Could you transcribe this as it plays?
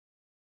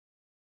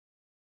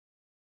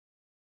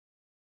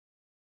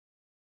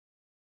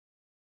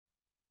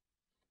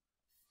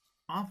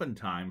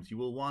Oftentimes, you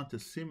will want to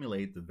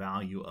simulate the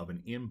value of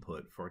an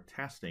input for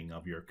testing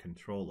of your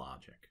control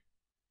logic.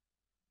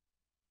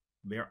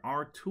 There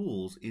are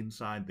tools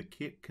inside the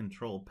kit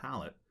control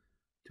palette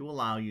to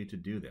allow you to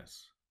do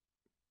this.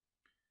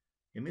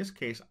 In this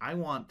case, I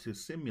want to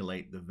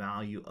simulate the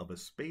value of a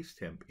space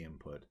temp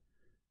input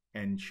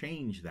and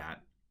change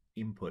that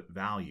input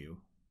value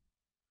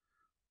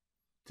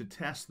to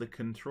test the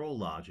control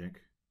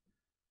logic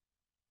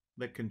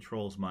that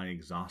controls my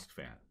exhaust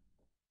fan.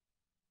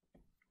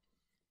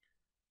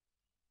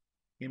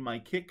 In my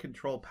kit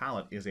control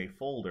palette is a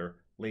folder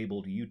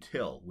labeled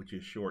Util, which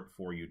is short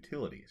for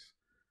utilities.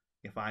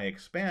 If I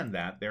expand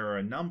that, there are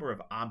a number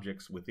of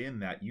objects within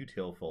that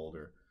Util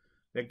folder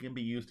that can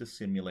be used to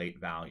simulate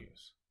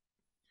values.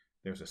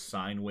 There's a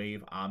sine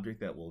wave object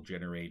that will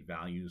generate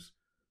values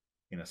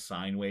in a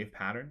sine wave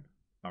pattern,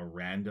 a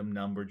random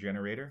number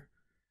generator,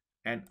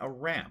 and a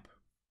ramp,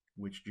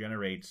 which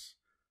generates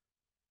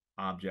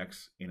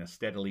objects in a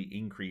steadily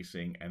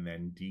increasing and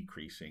then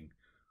decreasing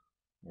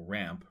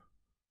ramp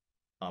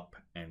up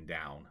and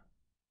down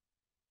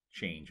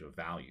change of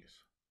values.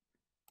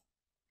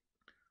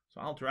 So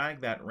I'll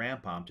drag that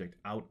ramp object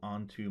out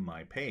onto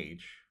my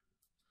page,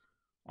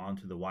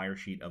 onto the wire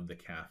sheet of the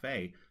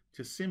cafe,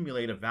 to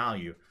simulate a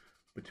value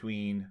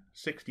between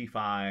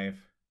 65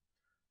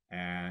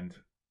 and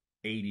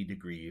 80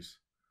 degrees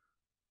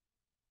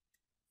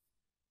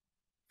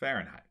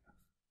Fahrenheit.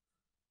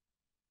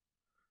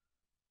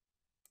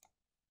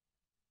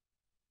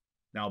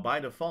 Now, by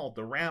default,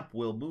 the ramp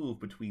will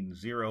move between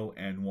 0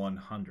 and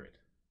 100.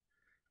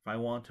 If I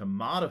want to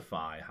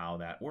modify how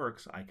that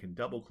works, I can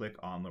double-click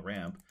on the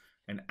ramp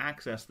and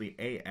access the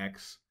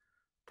AX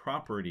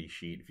property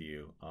sheet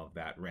view of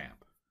that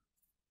ramp.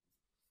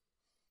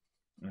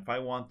 And if I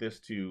want this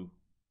to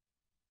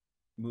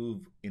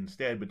move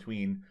instead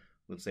between,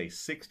 let's say,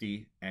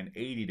 60 and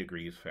 80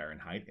 degrees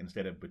Fahrenheit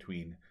instead of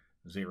between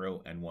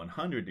 0 and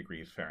 100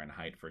 degrees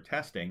Fahrenheit for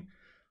testing,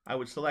 I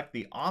would select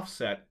the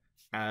offset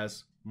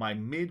as my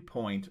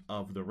midpoint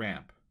of the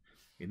ramp,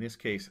 in this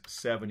case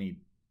 70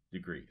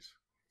 degrees.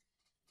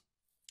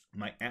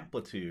 My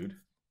amplitude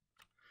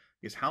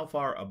is how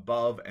far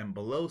above and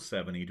below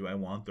 70 do I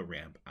want the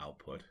ramp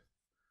output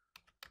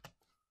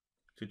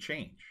to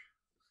change.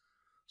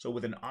 So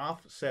with an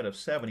offset of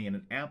 70 and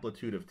an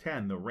amplitude of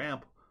 10, the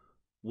ramp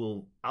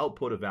will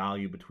output a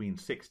value between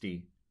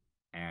 60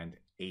 and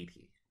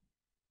 80.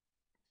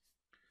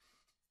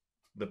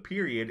 The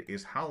period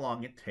is how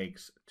long it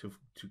takes to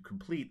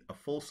complete a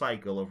full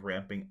cycle of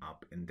ramping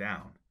up and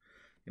down.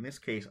 In this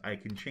case, I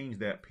can change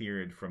that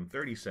period from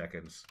 30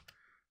 seconds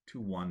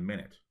to 1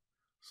 minute,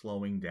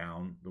 slowing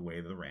down the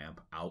way the ramp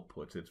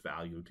outputs its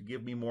value to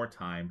give me more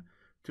time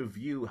to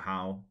view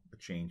how the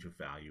change of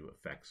value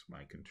affects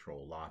my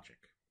control logic.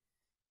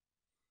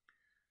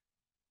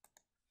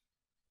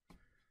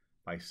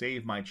 If I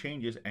save my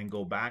changes and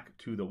go back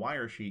to the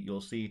wire sheet,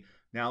 you'll see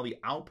now the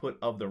output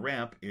of the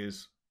ramp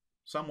is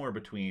somewhere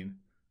between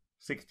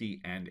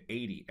 60 and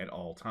 80 at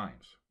all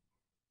times.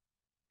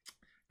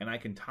 And I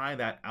can tie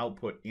that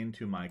output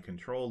into my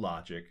control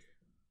logic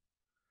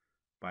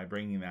by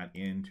bringing that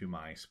into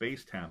my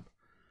space temp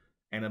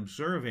and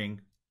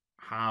observing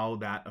how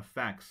that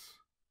affects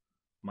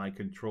my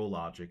control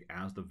logic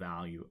as the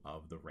value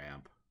of the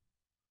ramp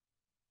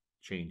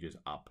changes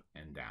up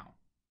and down.